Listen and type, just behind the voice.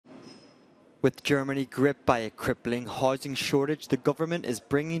With Germany gripped by a crippling housing shortage, the government is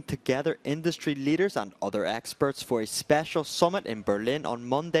bringing together industry leaders and other experts for a special summit in Berlin on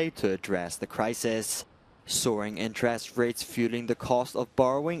Monday to address the crisis. Soaring interest rates fueling the cost of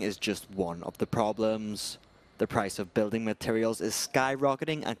borrowing is just one of the problems. The price of building materials is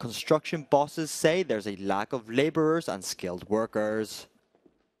skyrocketing and construction bosses say there's a lack of laborers and skilled workers.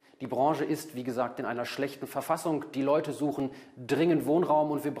 Die Branche ist, wie gesagt, in einer schlechten Verfassung. Die Leute suchen dringend Wohnraum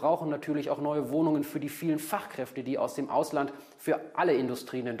und wir brauchen natürlich auch neue Wohnungen für die vielen Fachkräfte, die aus dem Ausland für alle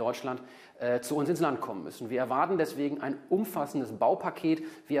Industrien in Deutschland zu uns ins Land kommen müssen. Wir erwarten deswegen ein umfassendes Baupaket.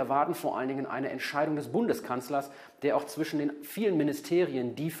 Wir erwarten vor allen Dingen eine Entscheidung des Bundeskanzlers, der auch zwischen den vielen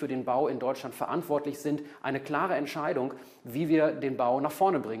Ministerien, die für den Bau in Deutschland verantwortlich sind, eine klare Entscheidung, wie wir den Bau nach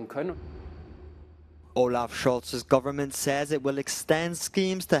vorne bringen können. Olaf Scholz's government says it will extend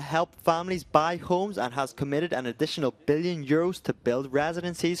schemes to help families buy homes and has committed an additional €1 billion to build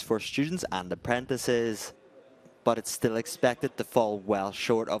residencies for students and apprentices. But it's still expected to fall well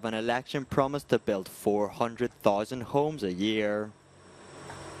short of an election promise to build 400,000 homes a year.